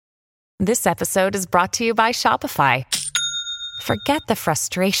This episode is brought to you by Shopify. Forget the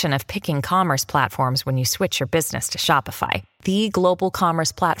frustration of picking commerce platforms when you switch your business to Shopify, the global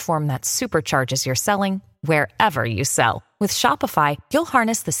commerce platform that supercharges your selling wherever you sell. With Shopify, you'll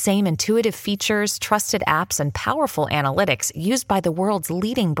harness the same intuitive features, trusted apps, and powerful analytics used by the world's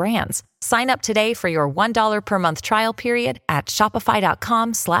leading brands. Sign up today for your $1 per month trial period at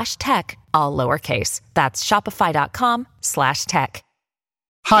shopify.com/tech, all lowercase. That's shopify.com/tech.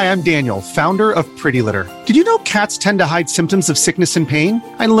 Hi, I'm Daniel, founder of Pretty Litter. Did you know cats tend to hide symptoms of sickness and pain?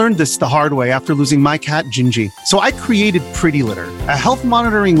 I learned this the hard way after losing my cat, Gingy. So I created Pretty Litter, a health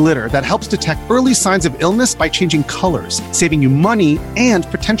monitoring litter that helps detect early signs of illness by changing colors, saving you money and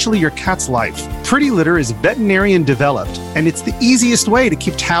potentially your cat's life. Pretty Litter is veterinarian developed, and it's the easiest way to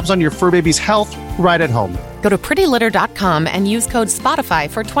keep tabs on your fur baby's health right at home. Go to prettylitter.com and use code SPOTIFY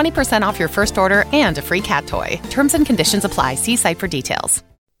for 20% off your first order and a free cat toy. Terms and conditions apply. See site for details.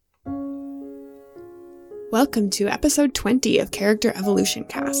 Welcome to episode 20 of Character Evolution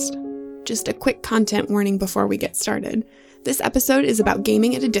Cast. Just a quick content warning before we get started. This episode is about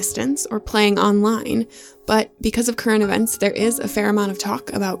gaming at a distance or playing online, but because of current events, there is a fair amount of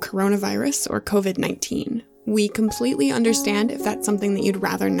talk about coronavirus or COVID-19. We completely understand if that's something that you'd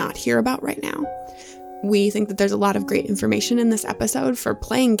rather not hear about right now. We think that there's a lot of great information in this episode for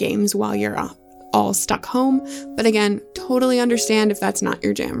playing games while you're all stuck home, but again, totally understand if that's not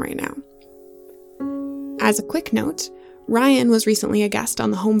your jam right now. As a quick note, Ryan was recently a guest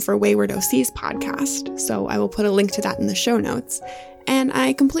on the Home for Wayward OCs podcast, so I will put a link to that in the show notes. And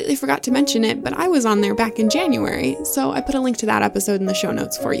I completely forgot to mention it, but I was on there back in January, so I put a link to that episode in the show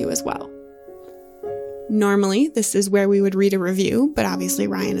notes for you as well. Normally, this is where we would read a review, but obviously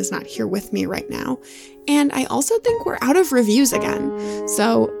Ryan is not here with me right now. And I also think we're out of reviews again.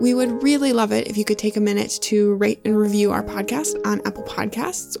 So we would really love it if you could take a minute to rate and review our podcast on Apple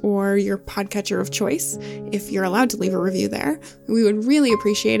Podcasts or your podcatcher of choice, if you're allowed to leave a review there. We would really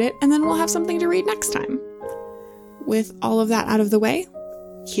appreciate it, and then we'll have something to read next time. With all of that out of the way,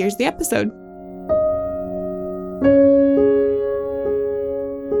 here's the episode.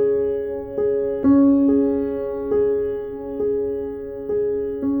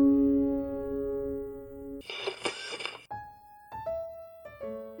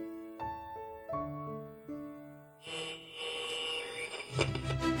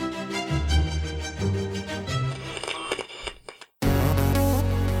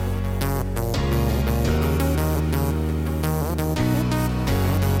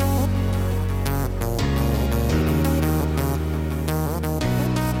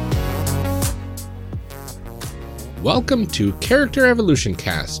 Welcome to Character Evolution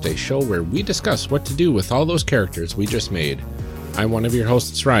Cast, a show where we discuss what to do with all those characters we just made. I'm one of your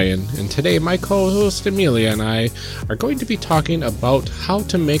hosts, Ryan, and today my co-host Amelia and I are going to be talking about how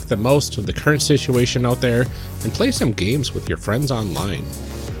to make the most of the current situation out there and play some games with your friends online.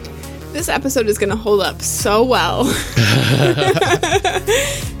 This episode is going to hold up so well.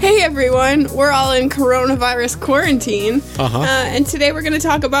 Hey everyone, we're all in coronavirus quarantine, and today we're going to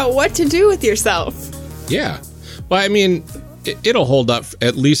talk about what to do with yourself. Yeah. Well, I mean, it'll hold up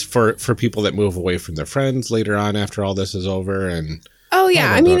at least for people that move away from their friends later on after all this is over. And oh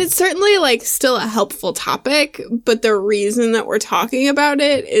yeah, I mean, it's certainly like still a helpful topic, but the reason that we're talking about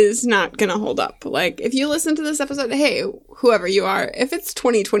it is not going to hold up. Like if you listen to this episode, hey, whoever you are, if it's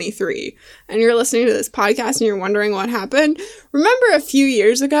 2023 and you're listening to this podcast and you're wondering what happened, remember a few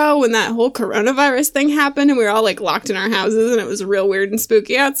years ago when that whole coronavirus thing happened and we were all like locked in our houses and it was real weird and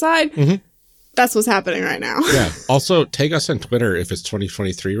spooky outside? Mm-hmm. That's what's happening right now. Yeah. Also, tag us on Twitter if it's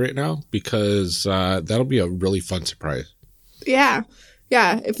 2023 right now, because that'll be a really fun surprise. Yeah.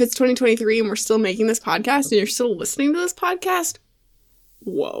 Yeah. If it's 2023 and we're still making this podcast and you're still listening to this podcast,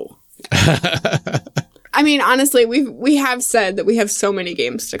 whoa. I mean, honestly, we have said that we have so many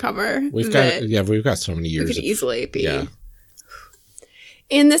games to cover. We've got so many years. We could easily be. Yeah.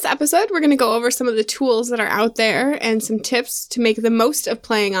 In this episode, we're going to go over some of the tools that are out there and some tips to make the most of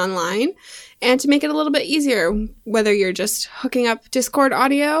playing online and to make it a little bit easier, whether you're just hooking up Discord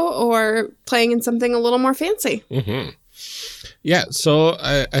audio or playing in something a little more fancy. Mm-hmm. Yeah, so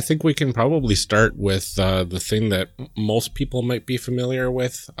I think we can probably start with the thing that most people might be familiar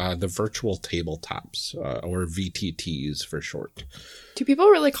with, the virtual tabletops, or VTTs for short. Do people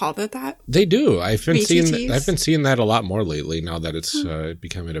really call it that? They do. I've been seeing that a lot more lately now that it's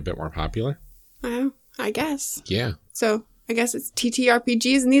becoming a bit more popular. I guess. Yeah. So I guess it's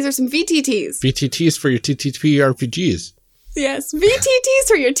TTRPGs, and these are some VTTs. VTTs for your TTRPGs. Yes, VTTs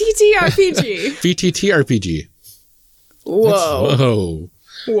for your TTRPG. VTTRPG. Whoa. Whoa.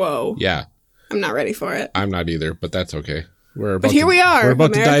 Whoa. Yeah. I'm not ready for it. I'm not either, but that's okay. But here we are. We're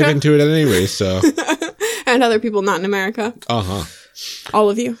about America. to dive into it anyway, so. And other people not in America. Uh-huh. All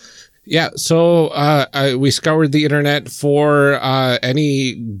of you. Yeah, so we scoured the internet for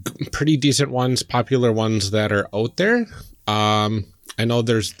any pretty decent ones, popular ones that are out there. I know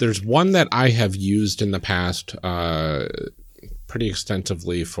there's one that I have used in the past pretty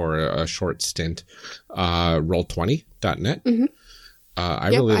extensively for a short stint, Roll20.net. Mm-hmm. I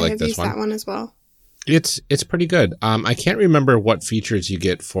really like this one. I have used that one as well. It's pretty good. I can't remember what features you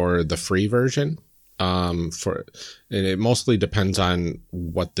get for the free version. And it mostly depends on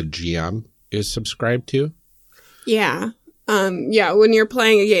what the GM is subscribed to. Yeah. When you're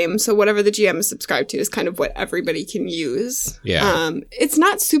playing a game, so whatever the GM is subscribed to is kind of what everybody can use. Yeah. It's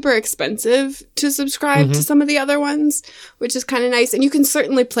not super expensive to subscribe to some of the other ones, which is kind of nice. And you can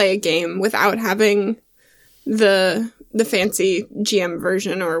certainly play a game without having the fancy GM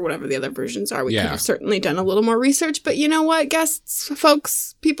version or whatever the other versions are. We could have certainly done a little more research, but you know what, guests,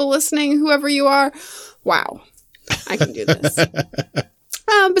 folks, people listening, whoever you are, wow, I can do this.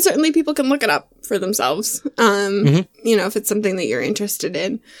 But certainly people can look it up for themselves, if it's something that you're interested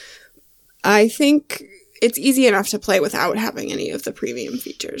in. I think it's easy enough to play without having any of the premium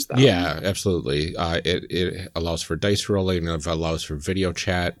features, though. Yeah, absolutely. It allows for dice rolling. It allows for video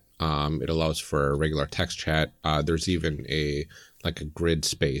chat. It allows for regular text chat. There's even a grid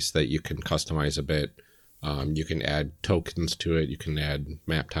space that you can customize a bit. You can add tokens to it. You can add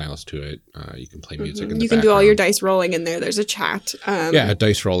map tiles to it. You can play music in the background. You can do all your dice rolling in there. There's a chat.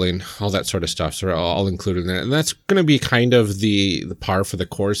 Dice rolling, all that sort of stuff. So all included in it. And that's going to be kind of the par for the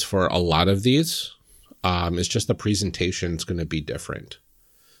course for a lot of these. It's just the presentation is going to be different.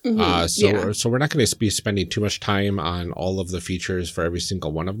 So we're not going to be spending too much time on all of the features for every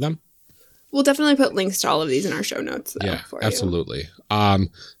single one of them. We'll definitely put links to all of these in our show notes, though, yeah, for absolutely.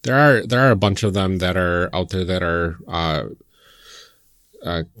 There are a bunch of them that are out there that are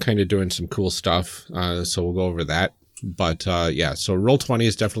kind of doing some cool stuff. So we'll go over that. But so Roll20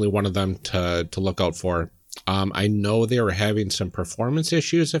 is definitely one of them to look out for. I know they were having some performance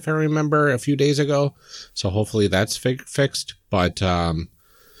issues, if I remember, a few days ago. So hopefully that's fixed. But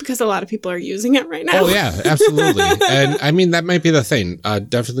because a lot of people are using it right now. Oh, yeah, absolutely. And I mean, that might be the thing.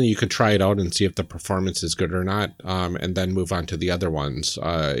 Definitely you could try it out and see if the performance is good or not, and then move on to the other ones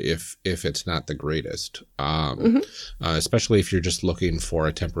if it's not the greatest, especially if you're just looking for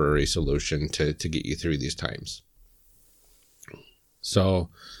a temporary solution to get you through these times. So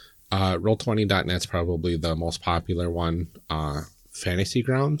Roll20.net's probably the most popular one. Fantasy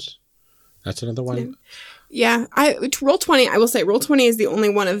Grounds, that's another one. Yeah, Roll20, I will say Roll20 is the only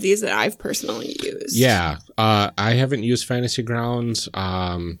one of these that I've personally used. Yeah, I haven't used Fantasy Grounds.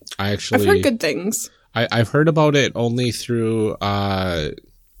 I've heard good things. I've heard about it only through, word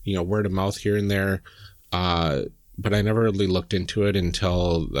of mouth here and there. But I never really looked into it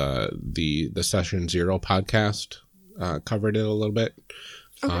until the Session Zero podcast covered it a little bit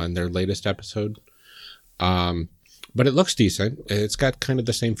on their latest episode. But it looks decent. It's got kind of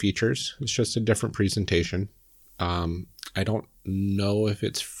the same features. It's just a different presentation. I don't know if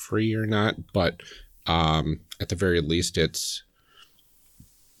it's free or not, but at the very least, it's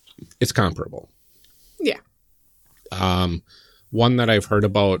comparable. Yeah. One that I've heard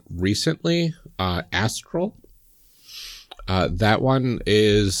about recently, Astral. That one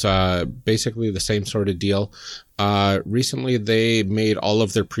is basically the same sort of deal. Recently, they made all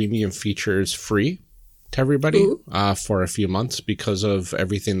of their premium features free to everybody for a few months because of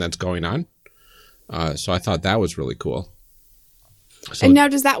everything that's going on. So I thought that was really cool. So, and now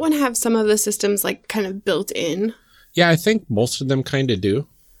does that one have some of the systems kind of built in? Yeah, I think most of them kind of do.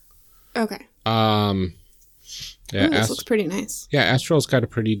 Okay. This looks pretty nice. Yeah, Astral's got a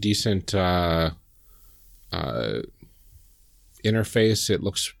pretty decent interface. It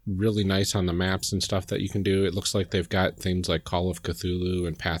looks really nice on the maps and stuff that you can do. It looks like they've got things like Call of Cthulhu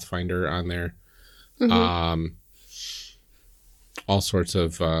and Pathfinder on there. All sorts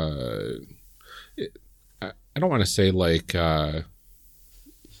of I don't want to say because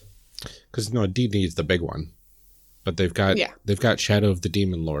D&D is the big one, but they've got Shadow of the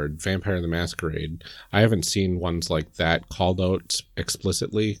Demon Lord, Vampire the Masquerade. I haven't seen ones like that called out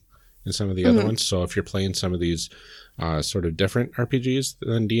explicitly in some of the other ones. So if you're playing some of these sort of different RPGs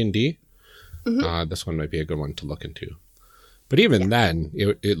than D&D, this one might be a good one to look into. But even then,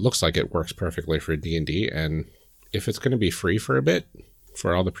 it looks like it works perfectly for D&D, and if it's going to be free for a bit,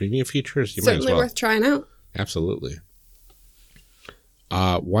 for all the premium features, you might as well. Certainly worth trying out. Absolutely.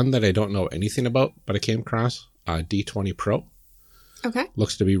 One that I don't know anything about, but I came across, D20 Pro. Okay.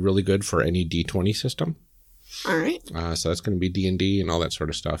 Looks to be really good for any D20 system. All right. So that's going to be D&D and all that sort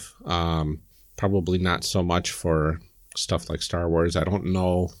of stuff. Probably not so much for stuff like Star Wars. I don't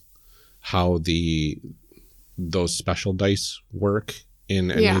know how those special dice work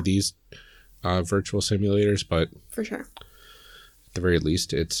in any of these virtual simulators, but for sure, at the very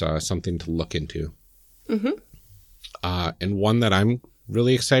least, it's something to look into. And one that I'm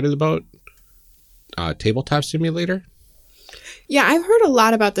really excited about, Tabletop Simulator. Yeah, I've heard a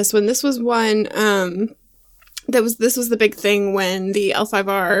lot about this one. This was one this was the big thing when the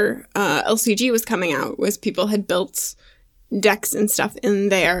L5R LCG was coming out, was people had built decks and stuff in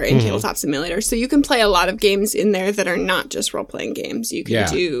there in Tabletop Simulator. So you can play a lot of games in there that are not just role-playing games. You can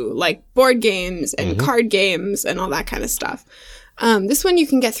do like board games and card games and all that kind of stuff. This one you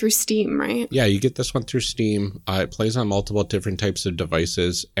can get through Steam, right? Yeah, you get this one through Steam. It plays on multiple different types of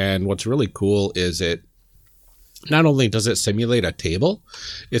devices. And what's really cool is it not only does it simulate a table,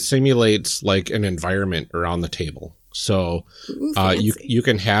 it simulates like an environment around the table. So you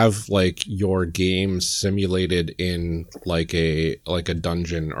can have like your games simulated in like a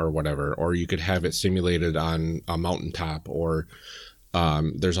dungeon or whatever, or you could have it simulated on a mountaintop, or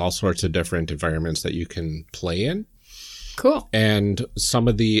there's all sorts of different environments that you can play in. Cool. And some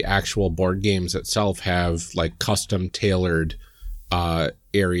of the actual board games itself have like custom tailored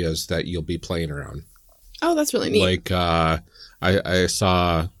areas that you'll be playing around. Oh, that's really neat. Like I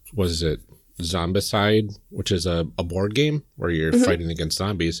saw, what is it? Zombicide, which is a board game where you're fighting against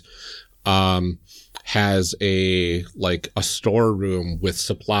zombies, has a storeroom with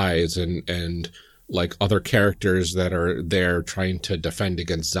supplies and like other characters that are there trying to defend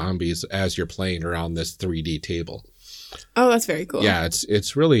against zombies as you're playing around this 3D table. Oh, that's very cool. Yeah,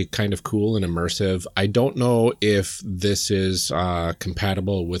 it's really kind of cool and immersive. I don't know if this is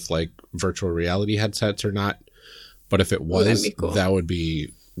compatible with like virtual reality headsets or not, but if it was, cool. That would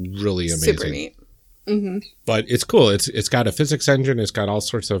be really amazing. Super neat. But it's cool. It's got a physics engine. It's got all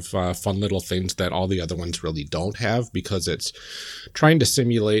sorts of fun little things that all the other ones really don't have, because it's trying to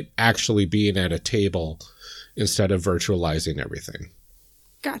simulate actually being at a table instead of virtualizing everything.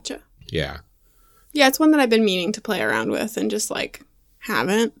 Gotcha. Yeah. Yeah, it's one that I've been meaning to play around with and just like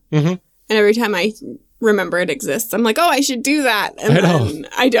haven't. And every time I remember it exists, I'm like, oh, I should do that. And then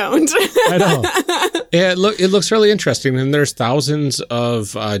I don't. I know. Yeah, it looks really interesting. And there's thousands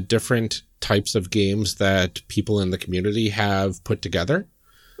of different types of games that people in the community have put together.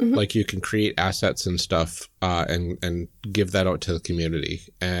 Like you can create assets and stuff and give that out to the community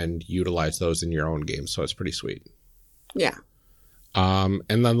and utilize those in your own game. So it's pretty sweet. Yeah. And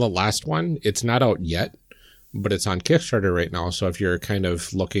then the last one, it's not out yet, but it's on Kickstarter right now. So if you're kind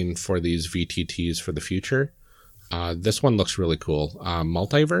of looking for these VTTs for the future, this one looks really cool.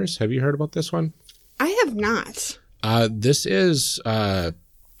 Multiverse. Have you heard about this one? I have not. This is a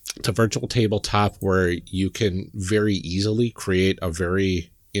virtual tabletop where you can very easily create a very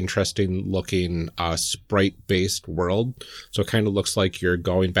interesting looking sprite-based world. So it kind of looks like you're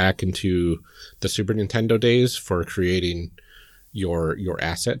going back into the Super Nintendo days for creating your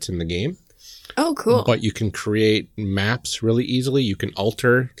assets in the game. Oh, cool. But you can create maps really easily. You can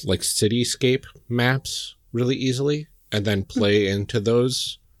alter like cityscape maps really easily and then play into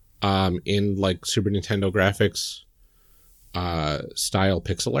those in like Super Nintendo graphics style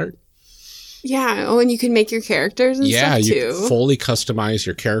pixel art. Yeah. Oh, and you can make your characters and stuff too. Yeah, you can fully customize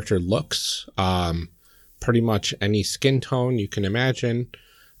your character looks. Pretty much any skin tone you can imagine.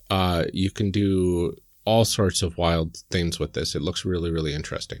 You can do all sorts of wild things with this. It looks really, really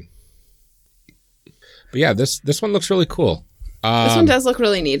interesting. But yeah, this one looks really cool. This one does look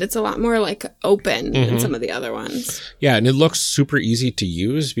really neat. It's a lot more like open than some of the other ones. Yeah, and it looks super easy to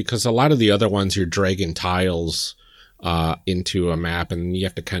use, because a lot of the other ones you're dragging tiles into a map and you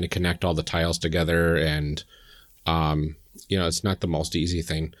have to kind of connect all the tiles together, and it's not the most easy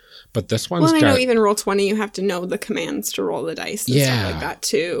thing. But this one's I know even Roll20, you have to know the commands to roll the dice and stuff like that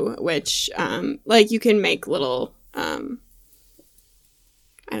too, which like you can make little I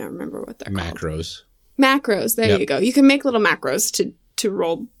don't remember what they're called. Macros. There you go. You can make little macros to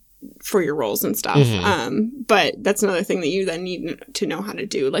roll for your rolls and stuff. But that's another thing that you then need to know how to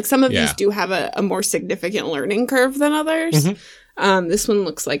do. Like some of these do have a more significant learning curve than others. This one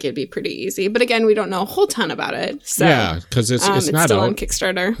looks like it'd be pretty easy, but again, we don't know a whole ton about it. So yeah, because it's not still out on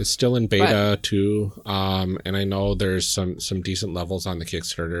Kickstarter. It's still in beta too. And I know there's some decent levels on the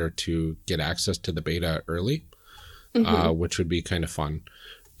Kickstarter to get access to the beta early, which would be kind of fun.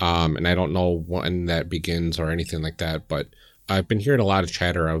 And I don't know when that begins or anything like that, but I've been hearing a lot of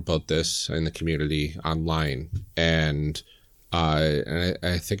chatter about this in the community online, and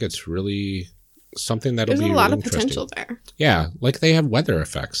I think it's really something that'll be really interesting. There's a lot of potential there. Yeah, like they have weather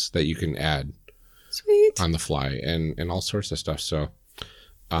effects that you can add on the fly and all sorts of stuff. So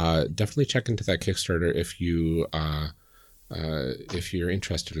definitely check into that Kickstarter if you if you're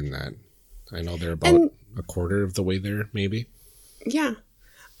interested in that. I know they're about a quarter of the way there, maybe. Yeah.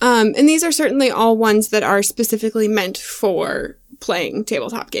 And these are certainly all ones that are specifically meant for playing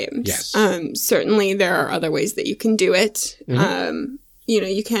tabletop games. Yes. Certainly there are other ways that you can do it.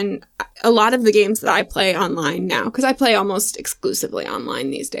 You can, a lot of the games that I play online now, because I play almost exclusively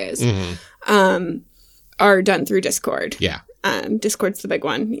online these days, are done through Discord. Yeah. Discord's the big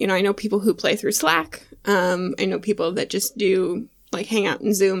one. I know people who play through Slack. I know people that just do like Hangout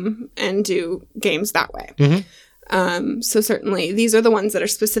and Zoom and do games that way. So certainly these are the ones that are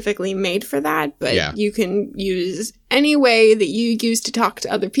specifically made for that, but you can use any way that you use to talk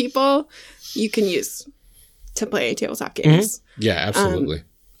to other people, you can use to play tabletop games. Yeah, absolutely.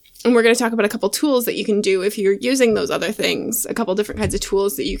 And we're going to talk about a couple tools that you can do if you're using those other things, a couple different kinds of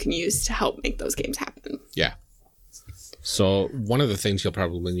tools that you can use to help make those games happen. Yeah. So one of the things you'll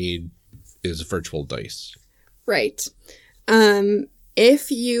probably need is virtual dice. Right.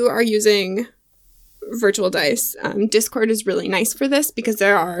 If you are using virtual dice, Discord is really nice for this because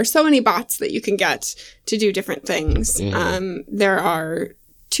there are so many bots that you can get to do different things. There are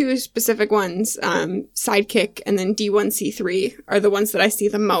two specific ones, Sidekick and then D1C3 are the ones that I see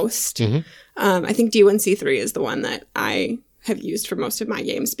the most. I think D1C3 is the one that I have used for most of my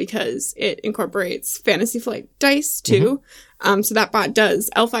games because it incorporates Fantasy Flight dice too. So that bot does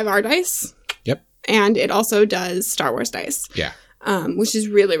L5R dice. Yep. And it also does Star Wars dice. Yeah. Which is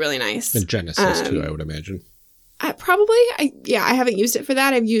really, really nice. And Genesis too, I would imagine. I haven't used it for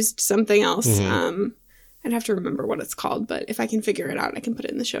that. I've used something else. I'd have to remember what it's called, but if I can figure it out, I can put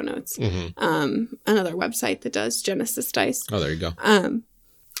it in the show notes. Another website that does Genesis dice. Oh, there you go.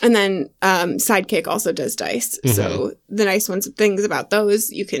 And then Sidekick also does dice. So the nice things about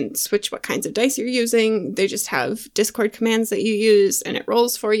those, you can switch what kinds of dice you're using. They just have Discord commands that you use, and it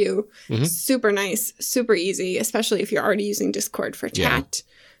rolls for you. Super nice, super easy, especially if you're already using Discord for chat.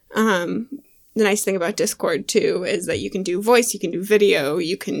 The nice thing about Discord, too, is that you can do voice, you can do video,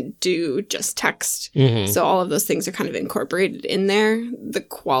 you can do just text. So all of those things are kind of incorporated in there. The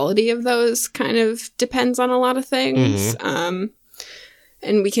quality of those kind of depends on a lot of things.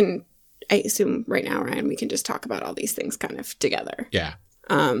 And we can, I assume right now, Ryan, we can just talk about all these things kind of together. Yeah.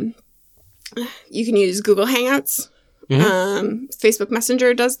 You can use Google Hangouts. Facebook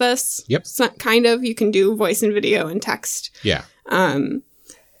Messenger does this. Yep. So, kind of. You can do voice and video and text. Yeah.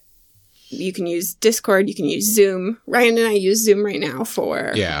 You can use Discord. You can use Zoom. Ryan and I use Zoom right now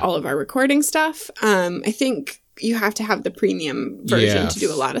for all of our recording stuff. I think you have to have the premium version to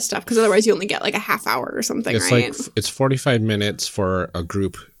do a lot of stuff because otherwise you only get like a half hour or something, right? It's 45 minutes for a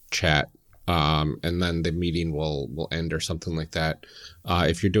group chat, and then the meeting will end or something like that.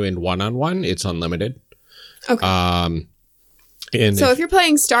 If you're doing one-on-one, it's unlimited. Okay. If you're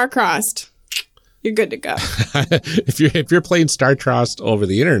playing Starcrossed, you're good to go. if you're playing Starcrossed over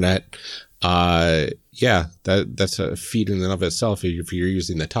the internet, that's a feat in and of itself if you're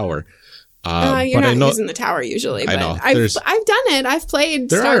using the tower. You're not using the tower usually, but I've done it. I've played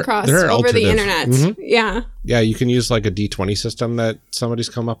Starcrossed over the internet. Yeah, you can use like a D20 system that somebody's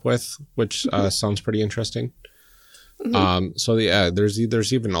come up with, which sounds pretty interesting.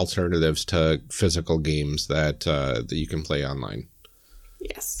 There's even alternatives to physical games that you can play online.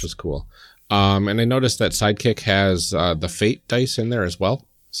 Yes, which is cool. And I noticed that Sidekick has the Fate dice in there as well,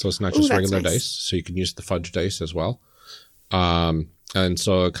 so it's not just regular dice. So you can use the Fudge dice as well. And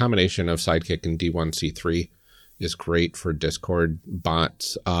so a combination of Sidekick and D1C3 is great for Discord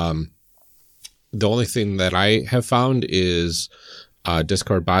bots. The only thing that I have found is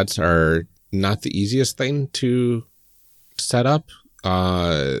Discord bots are not the easiest thing to set up.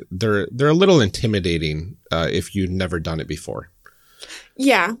 They're a little intimidating if you've never done it before.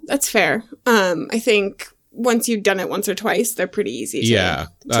 Yeah, that's fair. I think once you've done it once or twice, they're pretty easy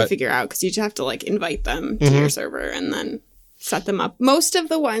to figure out because you just have to like invite them to your server and then set them up. Most of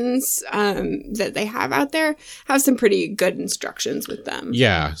the ones that they have out there have some pretty good instructions with them.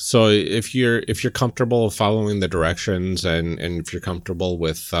 Yeah. So if you're comfortable following the directions and if you're comfortable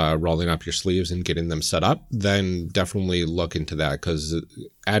with rolling up your sleeves and getting them set up, then definitely look into that because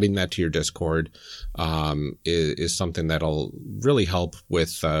adding that to your Discord is something that'll really help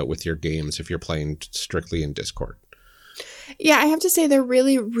with your games if you're playing strictly in Discord. Yeah, I have to say they're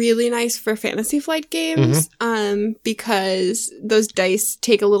really, really nice for Fantasy Flight games because those dice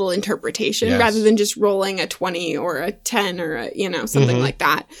take a little interpretation rather than just rolling a 20 or a 10 or something like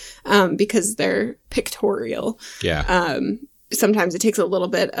that because they're pictorial. Yeah. sometimes it takes a little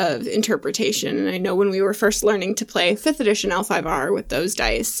bit of interpretation. And I know when we were first learning to play 5th edition L5R with those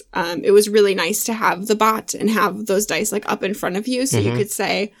dice, it was really nice to have the bot and have those dice like up in front of you so you could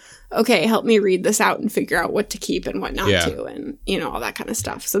say, okay, help me read this out and figure out what to keep and what not to, and, you know, all that kind of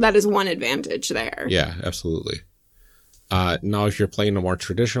stuff. So that is one advantage there. Yeah, absolutely. Now, if you're playing a more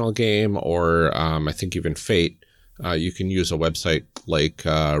traditional game or I think even Fate, you can use a website like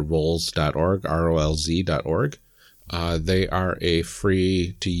rolls.org, ROLZ.org. They are a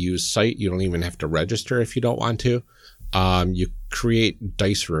free-to-use site. You don't even have to register if you don't want to. You create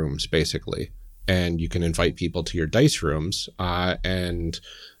dice rooms, basically, and you can invite people to your dice rooms, and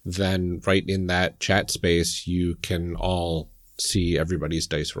then right in that chat space, you can all see everybody's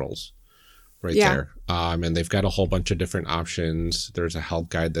dice rolls right there. And they've got a whole bunch of different options. There's a help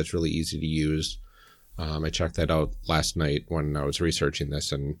guide that's really easy to use. I checked that out last night when I was researching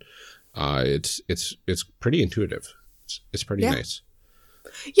this, and it's pretty intuitive. It's pretty nice.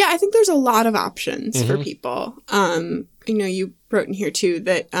 Yeah, I think there's a lot of options for people. You know, you wrote in here too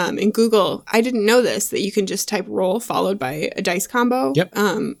that in Google, I didn't know this, that you can just type roll followed by a dice combo. Yep.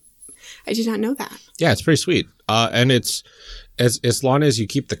 I did not know that. Yeah, it's pretty sweet. And it's as long as you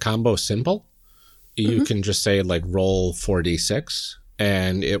keep the combo simple, you can just say like roll 4d6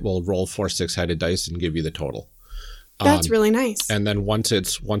 and it will roll 4 6-sided dice and give you the total. That's really nice. And then once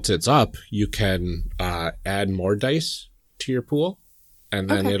it's up, you can add more dice to your pool, and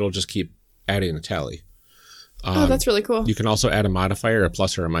then it'll just keep adding a tally. That's really cool. You can also add a modifier, a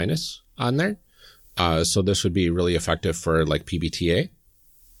plus or a minus on there. So this would be really effective for like PBTA,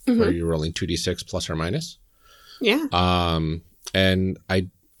 where you're rolling 2d6 plus or minus. Yeah. And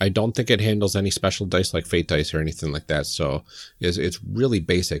I don't think it handles any special dice like fate dice or anything like that. So it's really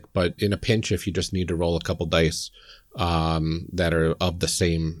basic. But in a pinch, if you just need to roll a couple dice that are of the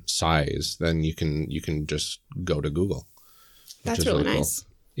same size, then you can just go to Google. That's really nice. Cool.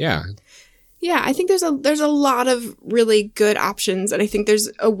 Yeah. Yeah, I think there's a lot of really good options, and I think there's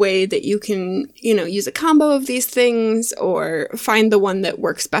a way that you can, you know, use a combo of these things or find the one that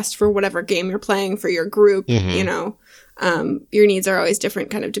works best for whatever game you're playing for your group. You know, your needs are always different,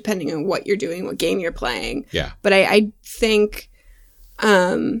 kind of depending on what you're doing, what game you're playing. Yeah. But I think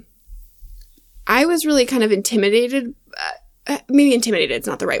I was really kind of intimidated. Maybe intimidated is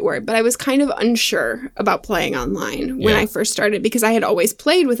not the right word, but I was kind of unsure about playing online when I first started, because I had always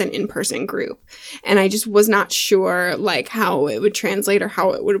played with an in-person group and I just was not sure like how it would translate or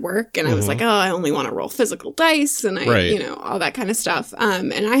how it would work. And I was like, oh, I only want to roll physical dice and you know, all that kind of stuff.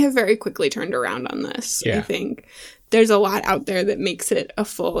 And I have very quickly turned around on this. I think there's a lot out there that makes it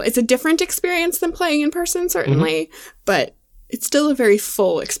it's a different experience than playing in person, certainly, but it's still a very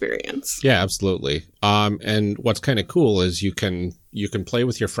full experience. Yeah, absolutely. And what's kind of cool is you can play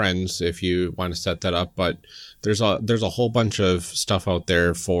with your friends if you want to set that up, but there's a whole bunch of stuff out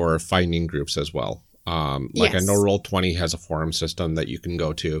there for finding groups as well. I know Roll20 has a forum system that you can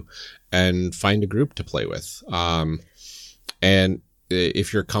go to and find a group to play with. And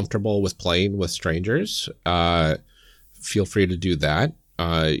if you're comfortable with playing with strangers, feel free to do that.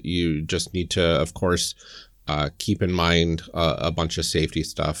 You just need to, of course, keep in mind a bunch of safety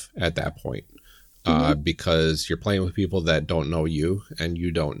stuff at that point, because you're playing with people that don't know you and you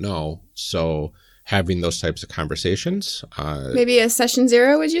don't know. So having those types of conversations. Maybe a session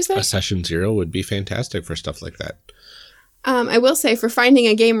 0, would you say? A session 0 would be fantastic for stuff like that. I will say, for finding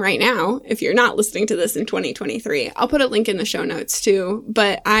a game right now, if you're not listening to this in 2023, I'll put a link in the show notes too,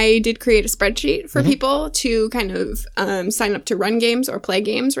 but I did create a spreadsheet for people to kind of sign up to run games or play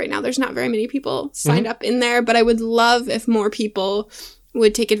games. Right now, there's not very many people signed up in there, but I would love if more people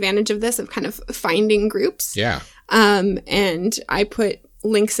would take advantage of this, of kind of finding groups. Yeah. And I put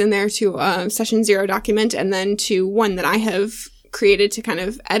links in there to a session 0 document and then to one that I have created to kind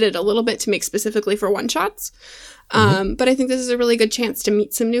of edit a little bit to make specifically for one-shots. But I think this is a really good chance to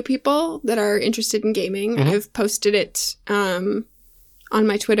meet some new people that are interested in gaming. I've posted it on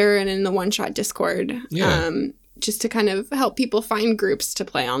my Twitter and in the One Shot Discord, just to kind of help people find groups to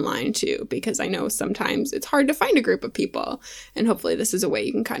play online too, because I know sometimes it's hard to find a group of people, and hopefully this is a way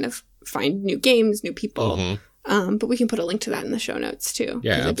you can kind of find new games, new people. But we can put a link to that in the show notes too.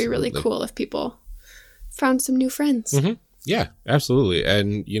 Yeah, it'd be really cool if people found some new friends. Yeah, absolutely.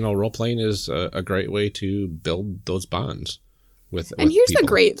 And, you know, role-playing is a great way to build those bonds with And here's people. the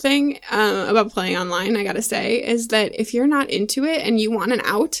great thing about playing online, I gotta say, is that if you're not into it and you want an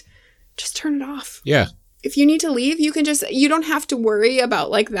out, just turn it off. Yeah. If you need to leave, you don't have to worry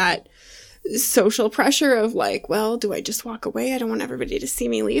about, like, that social pressure of, like, well, do I just walk away? I don't want everybody to see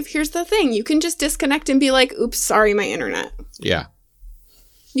me leave. Here's the thing. You can just disconnect and be like, oops, sorry, my internet. Yeah.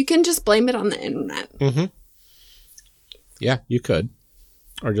 You can just blame it on the internet. Yeah, you could.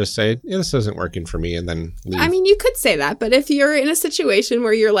 Or just say, yeah, this isn't working for me, and then leave. I mean, you could say that, but if you're in a situation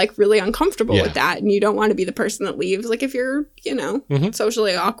where you're like really uncomfortable with that and you don't want to be the person that leaves, like if you're,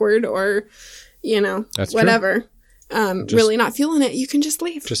 socially awkward or, That's whatever, really not feeling it, you can just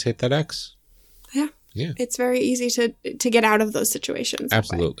leave. Just hit that X. Yeah. Yeah. It's very easy to get out of those situations.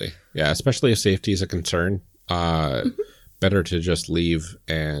 Absolutely. Yeah, especially if safety is a concern. Better to just leave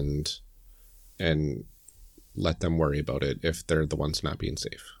and let them worry about it if they're the ones not being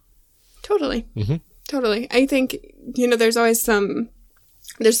safe. Totally. Totally. I think, there's always some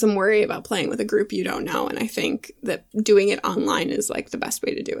worry about playing with a group you don't know. And I think that doing it online is like the best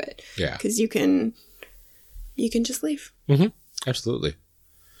way to do it. Yeah. Because you can just leave. Absolutely.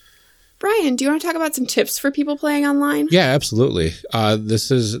 Brian, do you want to talk about some tips for people playing online? Yeah, absolutely.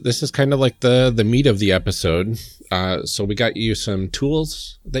 This is kind of like the meat of the episode. So we got you some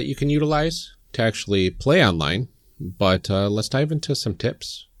tools that you can utilize to actually play online, but let's dive into some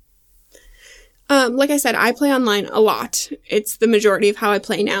tips. Like I said, I play online a lot. It's the majority of how I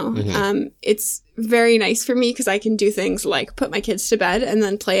play now. It's very nice for me because I can do things like put my kids to bed and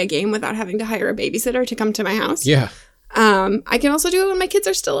then play a game without having to hire a babysitter to come to my house. Yeah. I can also do it when my kids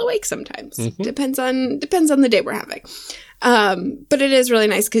are still awake sometimes. Depends on the day we're having. But it is really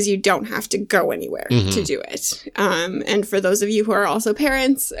nice because you don't have to go anywhere to do it. And for those of you who are also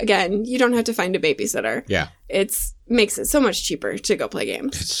parents, again, you don't have to find a babysitter. Yeah. Makes it so much cheaper to go play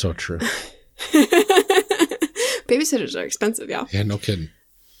games. It's so true. Babysitters are expensive, y'all. Yeah, no kidding.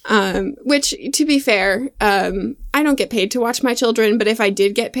 Which, to be fair, I don't get paid to watch my children, but if I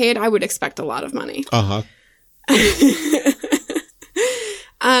did get paid, I would expect a lot of money.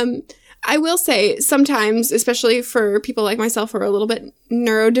 I will say sometimes, especially for people like myself who are a little bit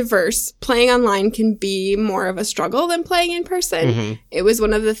neurodiverse, playing online can be more of a struggle than playing in person. It was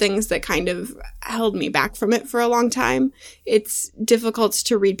one of the things that kind of held me back from it for a long time. It's difficult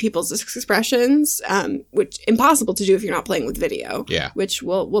to read people's expressions, which impossible to do if you're not playing with video. Yeah. Which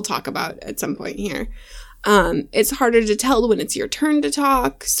we'll talk about at some point here. It's harder to tell when it's your turn to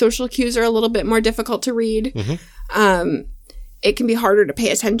talk. Social cues are a little bit more difficult to read. It can be harder to pay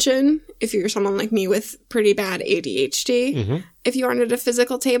attention if you're someone like me with pretty bad ADHD. If you aren't at a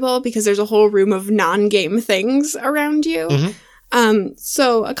physical table because there's a whole room of non-game things around you.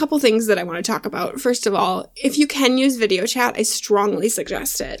 So a couple things that I want to talk about. First of all, if you can use video chat, I strongly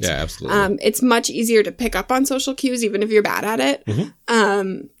suggest it. Yeah, absolutely. It's much easier to pick up on social cues, even if you're bad at it.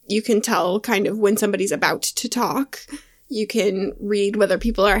 You can tell kind of when somebody's about to talk. You can read whether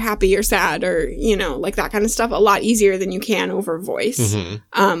people are happy or sad or, like that kind of stuff a lot easier than you can over voice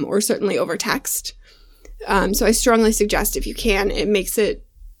or certainly over text. So I strongly suggest if you can, it makes it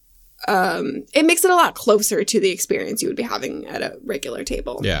a lot closer to the experience you would be having at a regular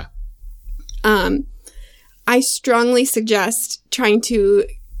table. Yeah. I strongly suggest trying to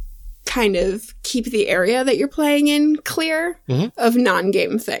kind of keep the area that you're playing in clear of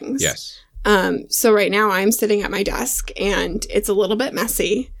non-game things. Yes. So right now I'm sitting at my desk and it's a little bit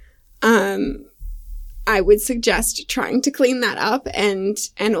messy. I would suggest trying to clean that up and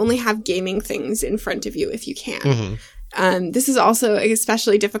only have gaming things in front of you if you can. This is also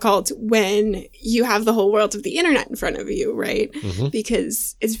especially difficult when you have the whole world of the internet in front of you, right?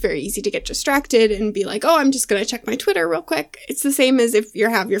 Because it's very easy to get distracted and be like, oh, I'm just going to check my Twitter real quick. It's the same as if you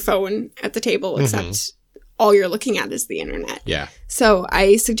have your phone at the table, except all you're looking at is the internet. Yeah. So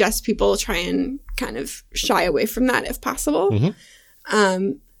I suggest people try and kind of shy away from that if possible.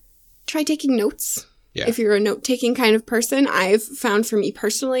 Try taking notes. Yeah. If you're a note-taking kind of person, I've found for me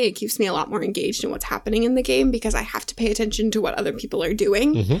personally, it keeps me a lot more engaged in what's happening in the game because I have to pay attention to what other people are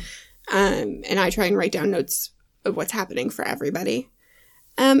doing. And I try and write down notes of what's happening for everybody.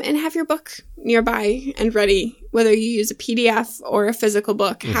 And have your book nearby and ready. Whether you use a PDF or a physical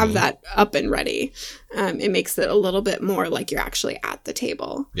book, have that up and ready. It makes it a little bit more like you're actually at the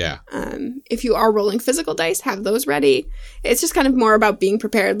table. Yeah. If you are rolling physical dice, have those ready. It's just kind of more about being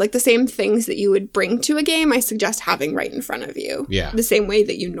prepared. Like the same things that you would bring to a game, I suggest having right in front of you. Yeah. The same way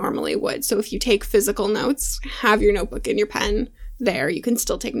that you normally would. So if you take physical notes, have your notebook and your pen there. You can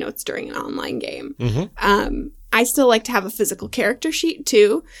still take notes during an online game. I still like to have a physical character sheet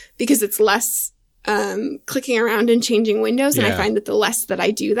too, because it's less clicking around and changing windows. And I find that the less that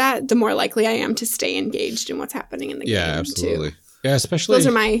I do that, the more likely I am to stay engaged in what's happening in the game. Yeah, absolutely. Too. Yeah, especially. Those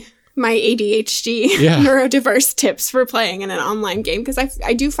are my ADHD neurodiverse tips for playing in an online game, because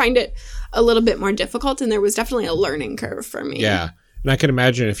I do find it a little bit more difficult, and there was definitely a learning curve for me. Yeah. And I can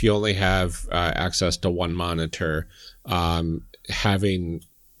imagine if you only have access to one monitor, having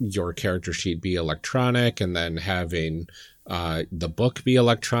your character sheet be electronic and then having the book be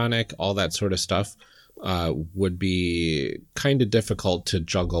electronic, all that sort of stuff. would be kind of difficult to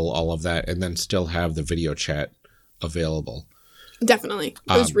juggle all of that and then still have the video chat available. Definitely.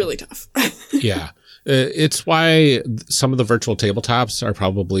 It was really tough. Yeah. It's why some of the virtual tabletops are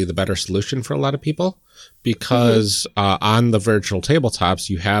probably the better solution for a lot of people, because on the virtual tabletops,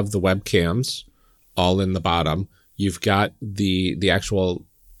 you have the webcams all in the bottom. You've got the actual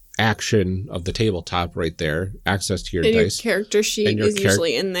action of the tabletop right there, access to your dice. Your character sheet is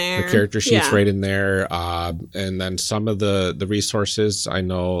usually in there. The character sheet's right in there. And then some of the resources, I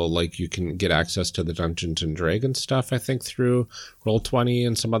know, like you can get access to the Dungeons and Dragons stuff, I think, through Roll20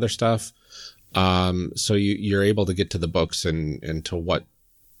 and some other stuff. So you're able to get to the books and to what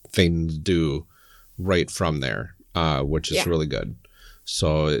things do right from there, which is really good.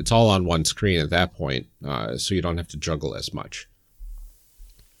 So it's all on one screen at that point, so you don't have to juggle as much.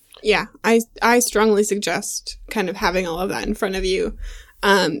 Yeah, I strongly suggest kind of having all of that in front of you.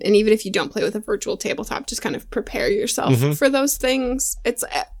 And even if you don't play with a virtual tabletop, just kind of prepare yourself for those things. It's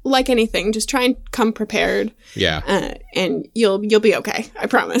like anything, just try and come prepared. Yeah. And you'll be okay. I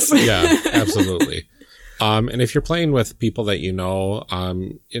promise. Yeah, absolutely. And if you're playing with people that you know,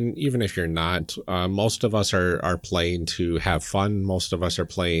 and even if you're not, most of us are playing to have fun. Most of us are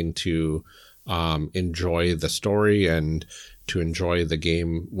playing to enjoy the story and to enjoy the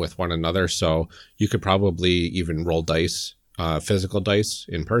game with one another. So you could probably even roll dice, physical dice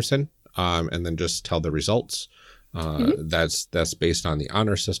in person, and then just tell the results. That's based on the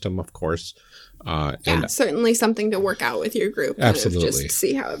honor system, of course. And certainly something to work out with your group. Absolutely. Kind of just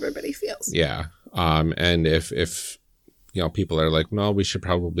see how everybody feels. Yeah. And if people are like, no, we should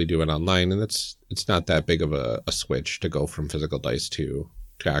probably do it online, and it's not that big of a switch to go from physical dice to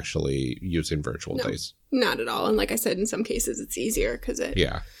actually using virtual dice. Not at all. And like I said, in some cases it's easier because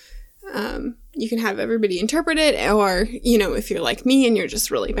you can have everybody interpret it, or, if you're like me and you're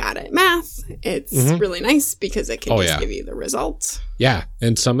just really bad at math, it's really nice because it can give you the results. Yeah.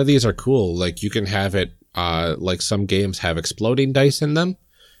 And some of these are cool. Like you can have it, like some games have exploding dice in them.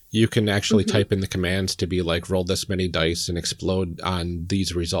 You can actually type in the commands to be like, roll this many dice and explode on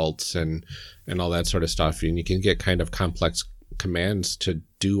these results and all that sort of stuff. And you can get kind of complex commands to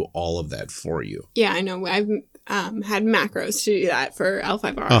do all of that for you. Yeah, I know. I've had macros to do that for L5R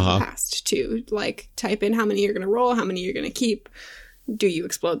in the past, to like type in how many you're going to roll, how many you're going to keep, do you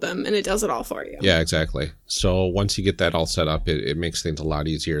explode them, and it does it all for you. Yeah, exactly. So once you get that all set up, it makes things a lot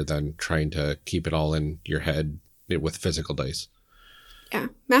easier than trying to keep it all in your head with physical dice. Yeah,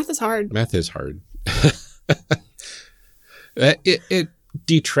 math is hard. Math is hard. It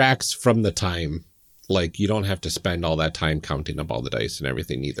detracts from the time. Like, you don't have to spend all that time counting up all the dice and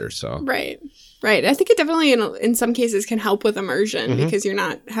everything either, so. Right. I think it definitely, in some cases, can help with immersion because you're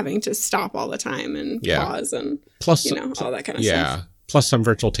not having to stop all the time and pause and, plus, all that kind of stuff. Yeah. Plus, some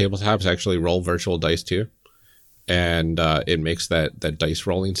virtual tabletops actually roll virtual dice, too. And it makes that dice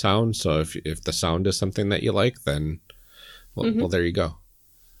rolling sound. So if the sound is something that you like, then, well, there you go.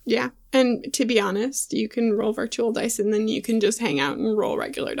 Yeah. And to be honest, you can roll virtual dice and then you can just hang out and roll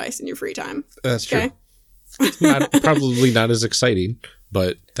regular dice in your free time. That's true. Probably not as exciting,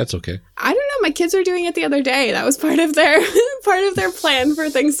 but that's okay. I don't know. My kids were doing it the other day. That was part of their plan for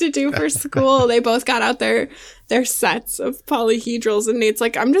things to do for school. They both got out their sets of polyhedrals, and Nate's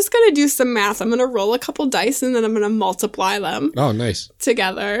like, I'm just going to do some math. I'm going to roll a couple dice and then I'm going to multiply them. Oh, nice.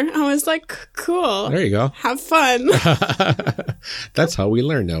 Together. I was like, cool. There you go. Have fun. That's how we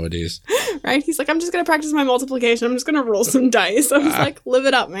learn nowadays. Right? He's like, I'm just going to practice my multiplication. I'm just going to roll some dice. I was like, live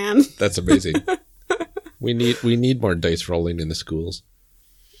it up, man. That's amazing. We need more dice rolling in the schools.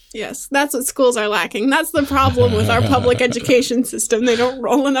 Yes, that's what schools are lacking. That's the problem with our public education system. They don't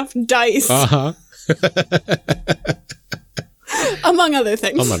roll enough dice. Among other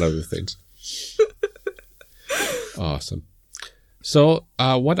things. Awesome. So,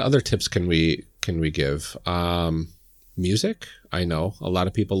 what other tips can we give? Music. I know a lot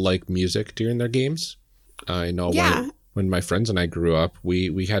of people like music during their games. I know when my friends and I grew up,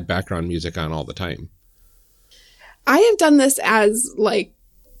 we had background music on all the time. I have done this as like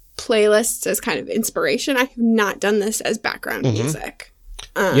playlists as kind of inspiration. I have not done this as background music.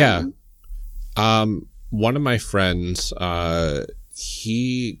 One of my friends,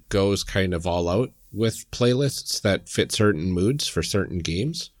 he goes kind of all out with playlists that fit certain moods for certain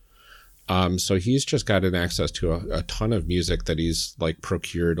games. So he's just gotten access to a ton of music that he's like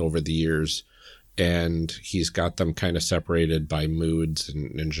procured over the years, and he's got them kind of separated by moods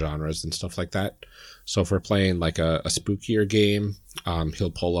and genres and stuff like that. So if we're playing like a spookier game,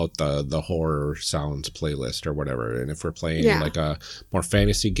 he'll pull out the horror sounds playlist or whatever. And if we're playing like a more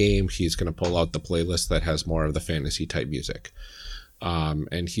fantasy game, he's going to pull out the playlist that has more of the fantasy type music.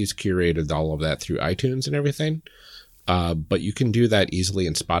 And he's curated all of that through iTunes and everything. But you can do that easily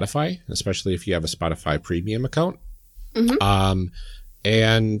in Spotify, especially if you have a Spotify premium account.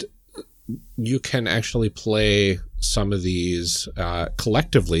 And you can actually play some of these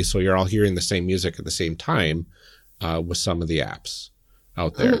collectively, so you're all hearing the same music at the same time with some of the apps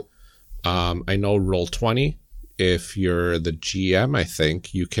out there. I know Roll20, if you're the GM, I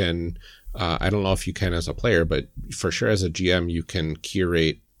think you can, I don't know if you can as a player, but for sure as a GM, you can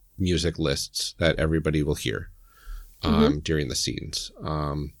curate music lists that everybody will hear during the scenes.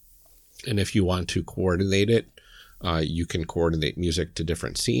 And if you want to coordinate it, you can coordinate music to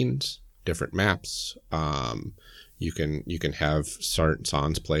different scenes, different maps. You can have certain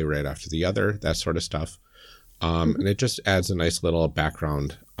songs play right after the other, that sort of stuff. And it just adds a nice little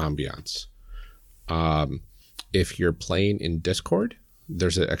background ambiance. If you're playing in Discord,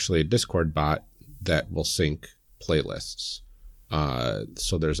 there's actually a Discord bot that will sync playlists.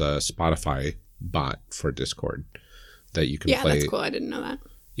 So there's a Spotify bot for Discord that you can play. Yeah, that's cool. I didn't know that.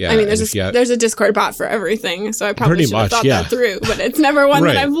 Yeah, I mean, there's a Discord bot for everything, so I probably should have thought that through, but it's never one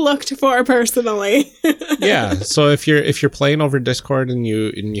that I've looked for personally. Yeah, so if you're playing over Discord and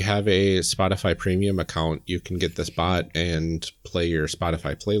you have a Spotify premium account, you can get this bot and play your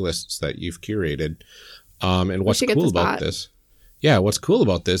Spotify playlists that you've curated. And what's cool about this? Yeah, what's cool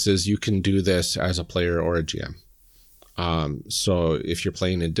about this is you can do this as a player or a GM. So if you're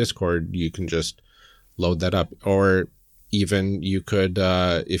playing in Discord, you can just load that up, or even you could,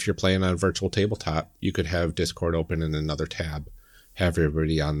 if you're playing on virtual tabletop, you could have Discord open in another tab, have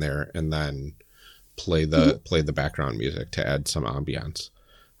everybody on there, and then play the background music to add some ambiance.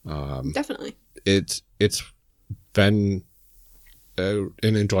 Definitely. It's been an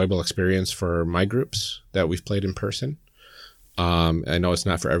enjoyable experience for my groups that we've played in person. I know it's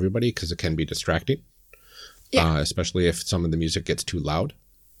not for everybody because it can be distracting, especially if some of the music gets too loud.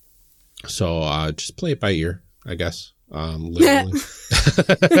 So just play it by ear, I guess. Literally.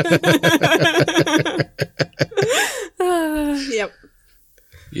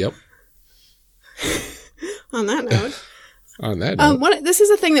 Yep. On that note. This is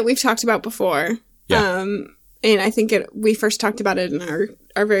a thing that we've talked about before. Yeah. And I think we first talked about it in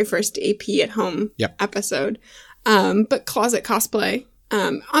our very first AP at Home episode. But closet cosplay.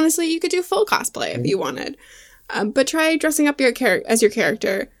 Honestly, you could do full cosplay if you wanted. But try dressing up as your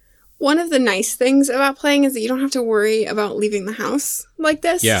character. One of the nice things about playing is that you don't have to worry about leaving the house like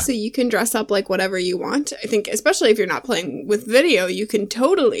this. Yeah. So you can dress up like whatever you want. I think especially if you're not playing with video, you can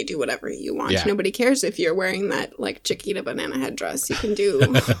totally do whatever you want. Yeah. Nobody cares if you're wearing that like Chiquita banana headdress. You can do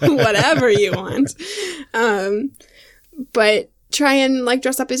whatever you want. But try and like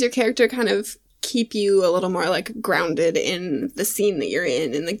dress up as your character, kind of keep you a little more like grounded in the scene that you're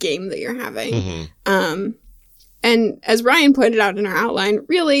in the game that you're having. And as Ryan pointed out in our outline,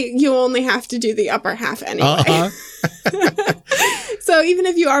 really, you only have to do the upper half anyway. So even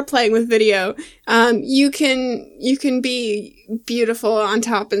if you are playing with video, you can be beautiful on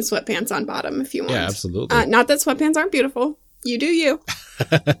top and sweatpants on bottom if you want. Yeah, absolutely. Not that sweatpants aren't beautiful. You do you.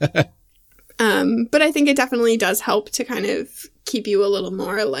 But I think it definitely does help to kind of keep you a little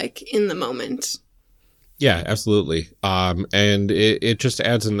more like in the moment. Yeah, absolutely. And it just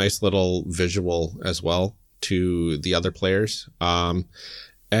adds a nice little visual as well to the other players.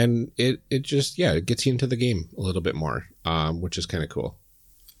 And it just, it gets you into the game a little bit more, which is kind of cool.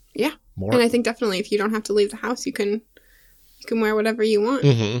 Yeah. And I think definitely if you don't have to leave the house, you can wear whatever you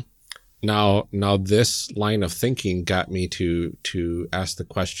want. Now this line of thinking got me to ask the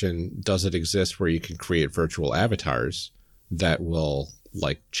question, does it exist where you can create virtual avatars that will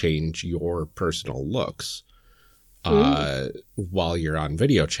like change your personal looks while you're on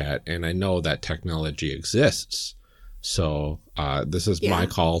video chat? And I know that technology exists. So this is my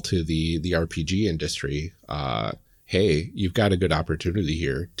call to the RPG industry. Hey, you've got a good opportunity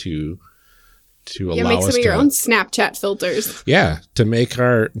here to allow make us some of your own Snapchat filters. Yeah, to make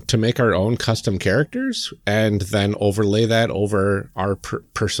our own custom characters and then overlay that over our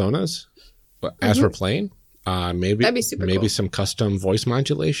personas as we're playing. Maybe that'd be super maybe cool. some custom voice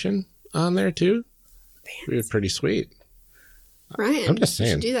modulation on there too. It'd be pretty sweet. Ryan, I'm just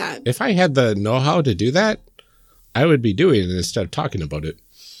saying, you should do that. If I had the know-how to do that, I would be doing it instead of talking about it.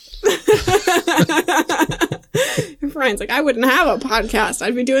 If Ryan's like, I wouldn't have a podcast.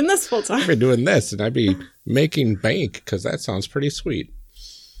 I'd be doing this full time. I'd be doing this, and I'd be making bank because that sounds pretty sweet.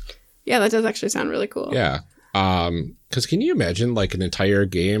 Yeah, that does actually sound really cool. Yeah. Because can you imagine like an entire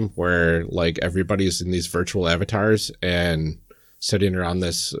game where like everybody's in these virtual avatars and sitting around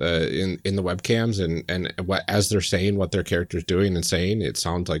this in the webcams and as they're saying what their character's doing and saying, it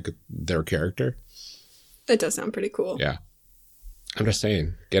sounds like their character. That does sound pretty cool. Yeah. I'm just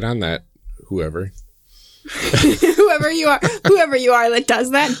saying, get on that, whoever. whoever you are that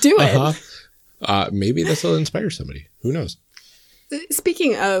does that, do it. Maybe this will inspire somebody. Who knows?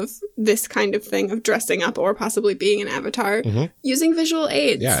 Speaking of this kind of thing of dressing up or possibly being an avatar, using visual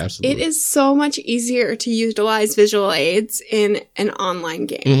aids. Yeah, absolutely. It is so much easier to utilize visual aids in an online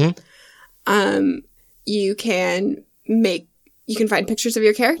game. You can find pictures of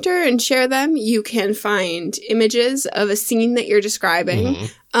your character and share them. You can find images of a scene that you're describing.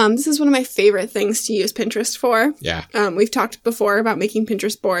 This is one of my favorite things to use Pinterest for. Yeah. We've talked before about making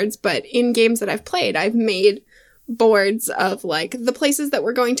Pinterest boards, but in games that I've played, I've made boards of like the places that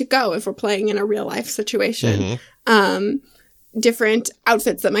we're going to go if we're playing in a real life situation. Different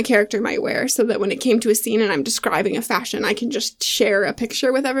outfits that my character might wear, so that when it came to a scene and I'm describing a fashion, I can just share a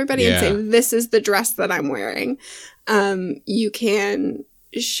picture with everybody and say, this is the dress that I'm wearing. You can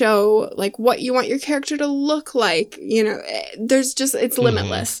show like what you want your character to look like. You know, it's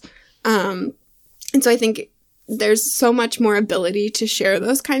limitless. And so I think there's so much more ability to share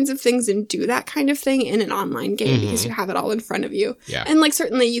those kinds of things and do that kind of thing in an online game because you have it all in front of you. Yeah. And like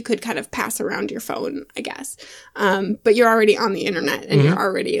certainly you could kind of pass around your phone, I guess. But you're already on the internet and you're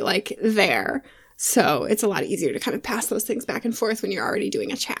already like there. So it's a lot easier to kind of pass those things back and forth when you're already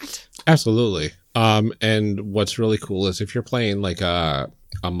doing a chat. Absolutely. And what's really cool is if you're playing like a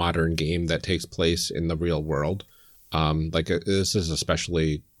modern game that takes place in the real world, this is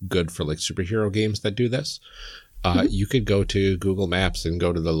especially good for like superhero games that do this. You could go to Google Maps and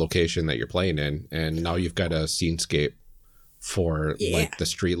go to the location that you're playing in, and now you've got a scenescape for like the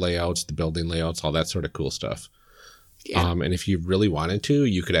street layouts, the building layouts, all that sort of cool stuff. Yeah. And if you really wanted to,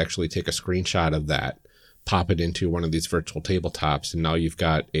 you could actually take a screenshot of that, pop it into one of these virtual tabletops, and now you've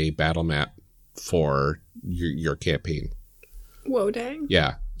got a battle map for your campaign. Whoa, dang.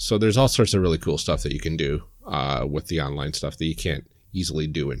 Yeah. So there's all sorts of really cool stuff that you can do with the online stuff that you can't easily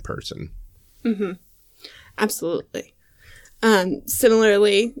do in person. Absolutely.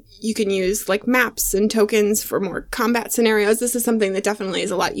 Similarly, you can use like maps and tokens for more combat scenarios. This is something that definitely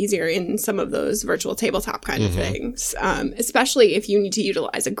is a lot easier in some of those virtual tabletop kind of things, especially if you need to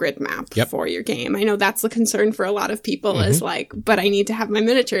utilize a grid map for your game. I know that's the concern for a lot of people is like, but I need to have my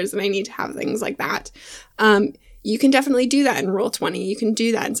miniatures and I need to have things like that. You can definitely do that in Roll20. You can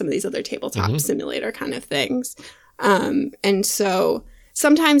do that in some of these other tabletop simulator kind of things. And so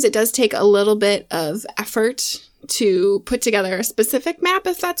sometimes it does take a little bit of effort to put together a specific map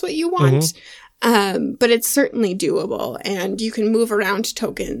if that's what you want. But it's certainly doable, and you can move around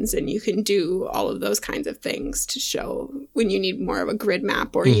tokens and you can do all of those kinds of things to show when you need more of a grid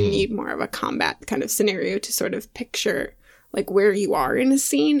map or you need more of a combat kind of scenario to sort of picture like where you are in a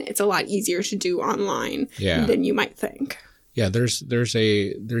scene. It's a lot easier to do online than you might think. Yeah, there's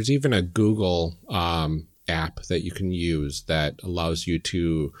even a Google app that you can use that allows you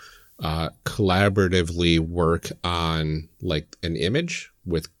to collaboratively work on like an image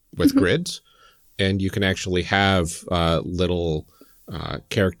with grids, and you can actually have little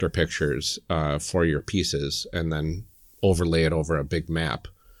character pictures for your pieces and then overlay it over a big map.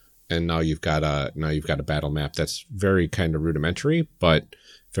 And now you've got a battle map that's very kind of rudimentary, but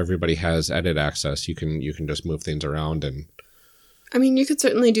if everybody has edit access, you can just move things around. And I mean, you could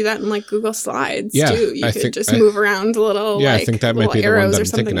certainly do that in like Google Slides too. You could just move around little I think that might be the one that I'm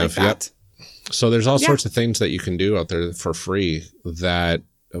thinking of. Yep. So there's all sorts of things that you can do out there for free that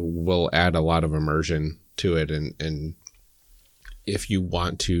will add a lot of immersion to it. And if you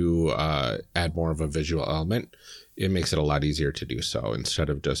want to add more of a visual element, it makes it a lot easier to do so instead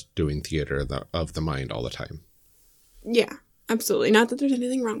of just doing theater of the mind all the time. Yeah, absolutely. Not that there's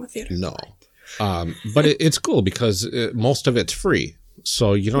anything wrong with theater. No. But it's cool because most of it's free.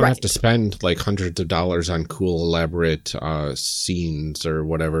 So you don't have to spend like hundreds of dollars on cool, elaborate scenes or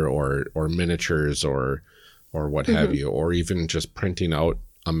whatever, or miniatures or what have you, or even just printing out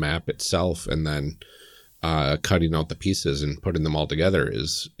a map itself and then cutting out the pieces and putting them all together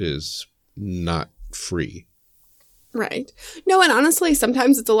is not free. Right. No, and honestly,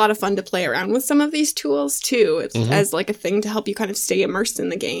 sometimes it's a lot of fun to play around with some of these tools too. It's as like a thing to help you kind of stay immersed in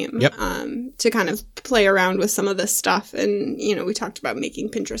the game. Yep. To kind of play around with some of this stuff. And, you know, we talked about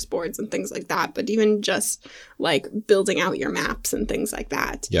making Pinterest boards and things like that, but even just like building out your maps and things like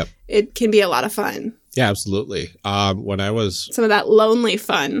that. Yep. It can be a lot of fun. Yeah, absolutely. When I was some of that lonely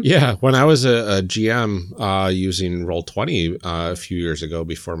fun. Yeah, when I was a GM using Roll20 a few years ago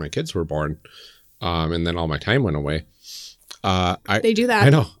before my kids were born, and then all my time went away. They do that. I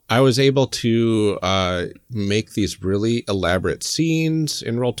know. I was able to make these really elaborate scenes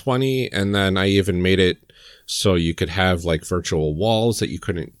in Roll20, and then I even made it so you could have like virtual walls that you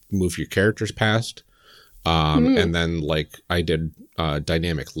couldn't move your characters past. And then like I did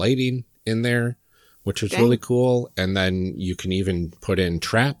dynamic lighting in there, which was really cool. And then you can even put in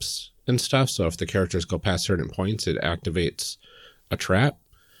traps and stuff. So if the characters go past certain points, it activates a trap.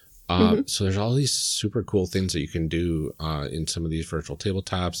 So there's all these super cool things that you can do in some of these virtual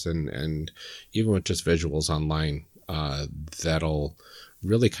tabletops and even with just visuals online that'll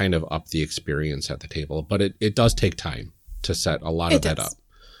really kind of up the experience at the table. But it does take time to set a lot of that up.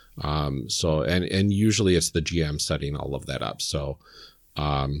 So and usually it's the GM setting all of that up. So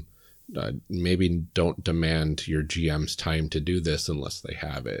maybe don't demand your GM's time to do this unless they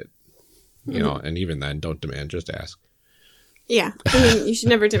have it. You know, and even then, don't demand, just ask. Yeah. I mean, you should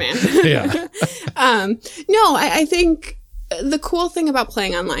never demand. Yeah. No, I think the cool thing about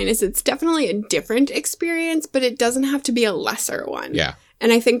playing online is it's definitely a different experience, but it doesn't have to be a lesser one. Yeah.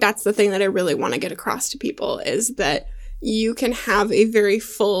 And I think that's the thing that I really want to get across to people is that you can have a very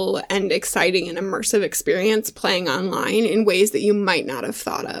full and exciting and immersive experience playing online in ways that you might not have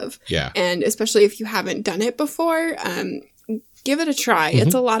thought of. Yeah. And especially if you haven't done it before, give it a try.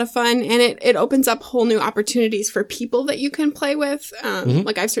 It's a lot of fun, and it opens up whole new opportunities for people that you can play with.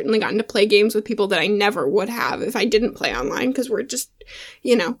 Like I've certainly gotten to play games with people that I never would have if I didn't play online because we're just,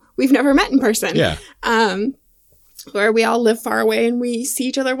 we've never met in person. Yeah. Where we all live far away and we see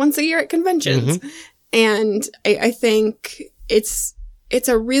each other once a year at conventions. And I think it's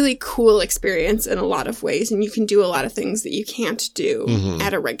a really cool experience in a lot of ways, and you can do a lot of things that you can't do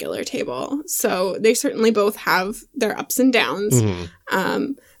at a regular table. So they certainly both have their ups and downs,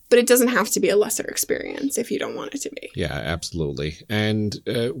 but it doesn't have to be a lesser experience if you don't want it to be. Yeah, absolutely. And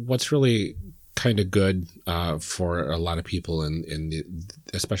what's really kind of good for a lot of people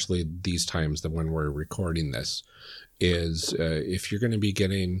especially these times that when we're recording this is if you're going to be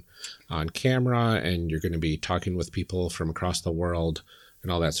getting on camera and you're going to be talking with people from across the world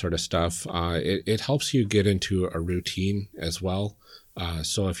and all that sort of stuff, it helps you get into a routine as well.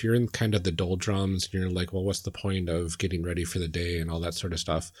 So if you're in kind of the doldrums and you're like, well, what's the point of getting ready for the day and all that sort of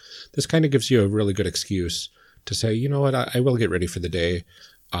stuff? This kind of gives you a really good excuse to say, you know what, I will get ready for the day.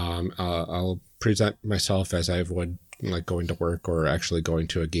 I'll present myself as I would like going to work or actually going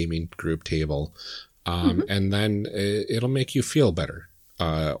to a gaming group table. And then it'll make you feel better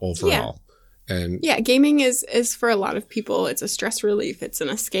overall. And yeah, gaming is for a lot of people, it's a stress relief. It's an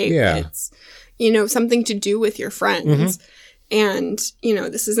escape. Yeah. It's, something to do with your friends. And,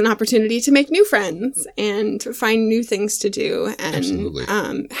 this is an opportunity to make new friends and to find new things to do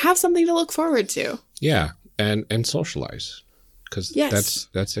and have something to look forward to. Yeah. And socialize. Because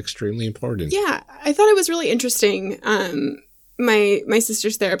that's extremely important. Yeah. I thought it was really interesting. My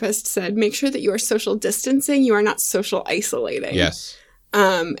sister's therapist said, make sure that you are social distancing. You are not social isolating. Yes.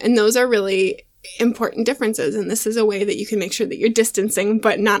 And those are really important differences. And this is a way that you can make sure that you're distancing,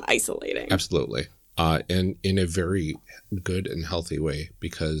 but not isolating. Absolutely. And in a very good and healthy way,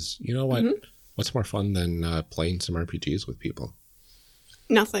 because you know what? What's more fun than playing some RPGs with people?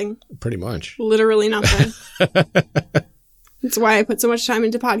 Nothing. Pretty much. Literally nothing. That's why I put so much time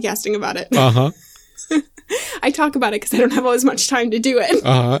into podcasting about it. I talk about it because I don't have as much time to do it.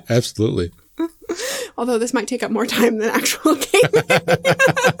 Absolutely. Although this might take up more time than actual gaming.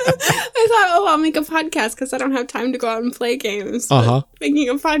 I thought, I'll make a podcast because I don't have time to go out and play games. But making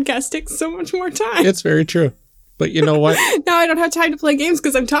a podcast takes so much more time. It's very true. But you know what? Now I don't have time to play games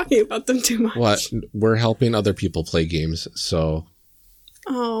because I'm talking about them too much. What? We're helping other people play games, so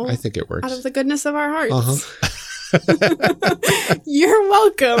I think it works. Out of the goodness of our hearts. You're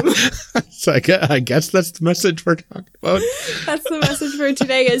welcome. So I guess that's the message we're talking about. That's the message for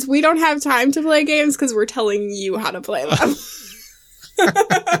today is we don't have time to play games because we're telling you how to play them.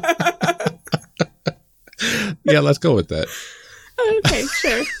 Yeah, let's go with that. Okay,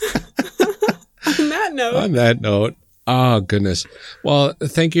 sure. On that note. Oh, goodness. Well,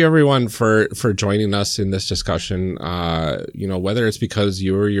 thank you, everyone, for joining us in this discussion. Whether it's because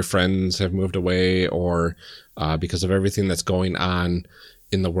you or your friends have moved away or because of everything that's going on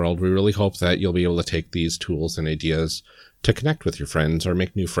in the world, we really hope that you'll be able to take these tools and ideas to connect with your friends or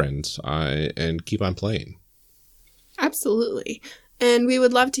make new friends and keep on playing. Absolutely. And we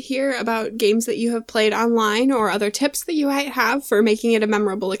would love to hear about games that you have played online or other tips that you might have for making it a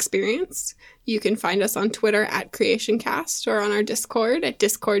memorable experience. You can find us on Twitter at CreationCast or on our Discord at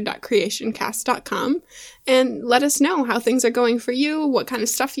discord.creationcast.com and let us know how things are going for you, what kind of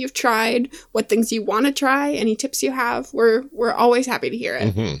stuff you've tried, what things you want to try, any tips you have. We're always happy to hear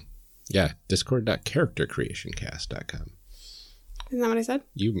it. Yeah, discord.charactercreationcast.com. Isn't that what I said?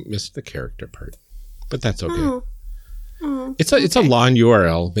 You missed the character part, but that's okay. Oh, it's a long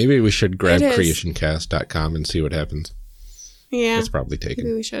URL. Maybe we should grab creationcast.com and see what happens. Yeah. It's probably taken.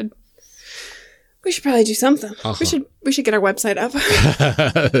 Maybe we should. We should probably do something. Uh-huh. We should get our website up.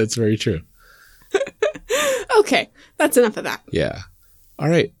 That's very true. Okay, that's enough of that. Yeah. All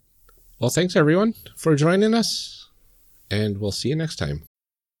right. Well, thanks everyone for joining us, and we'll see you next time.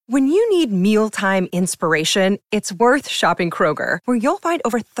 When you need mealtime inspiration, it's worth shopping Kroger, where you'll find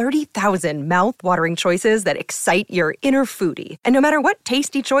over 30,000 mouth-watering choices that excite your inner foodie. And no matter what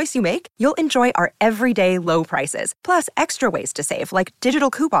tasty choice you make, you'll enjoy our everyday low prices, plus extra ways to save, like digital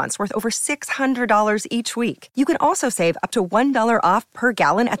coupons worth over $600 each week. You can also save up to $1 off per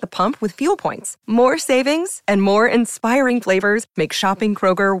gallon at the pump with fuel points. More savings and more inspiring flavors make shopping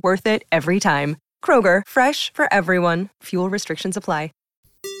Kroger worth it every time. Kroger, fresh for everyone. Fuel restrictions apply.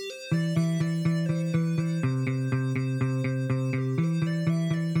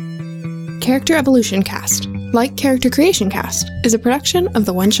 Character Evolution Cast, like Character Creation Cast, is a production of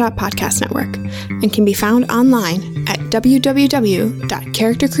the One Shot Podcast Network and can be found online at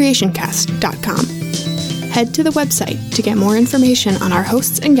www.charactercreationcast.com. Head to the website to get more information on our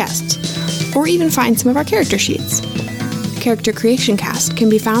hosts and guests, or even find some of our character sheets. Character Creation Cast can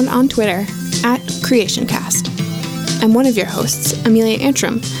be found on Twitter at CreationCast. I'm one of your hosts, Amelia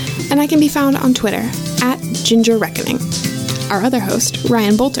Antrim, and I can be found on Twitter at Ginger Reckoning. Our other host,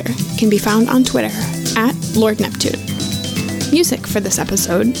 Ryan Bolter, can be found on Twitter at Lord Neptune. Music for this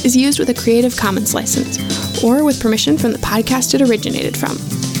episode is used with a Creative Commons license or with permission from the podcast it originated from.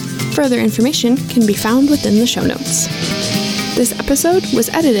 Further information can be found within the show notes. This episode was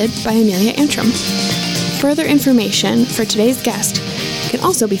edited by Amelia Antrim. Further information for today's guest can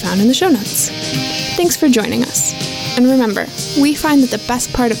also be found in the show notes. Thanks for joining us. And remember, we find that the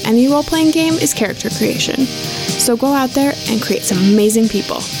best part of any role-playing game is character creation. So go out there and create some amazing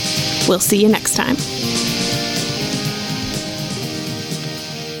people. We'll see you next time.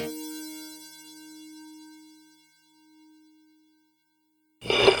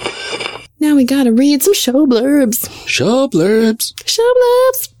 Now we gotta read some show blurbs. Show blurbs. Show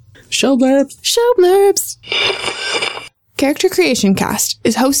blurbs. Show blurbs. Show blurbs. Character Creation Cast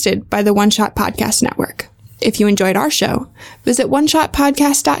is hosted by the One Shot Podcast Network. If you enjoyed our show, visit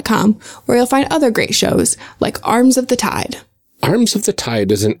oneshotpodcast.com, where you'll find other great shows like Arms of the Tide. Arms of the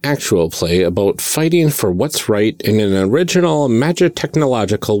Tide is an actual play about fighting for what's right in an original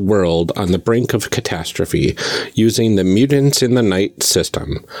magitechnological world on the brink of catastrophe, using the Mutants in the Night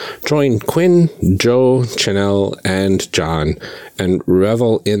system. Join Quinn, Joe, Chanel, and John, and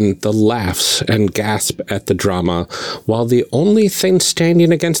revel in the laughs and gasp at the drama, while the only thing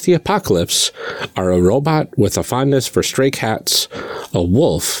standing against the apocalypse are a robot with a fondness for stray cats, a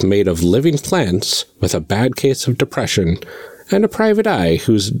wolf made of living plants with a bad case of depression, and a private eye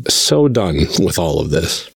who's so done with all of this.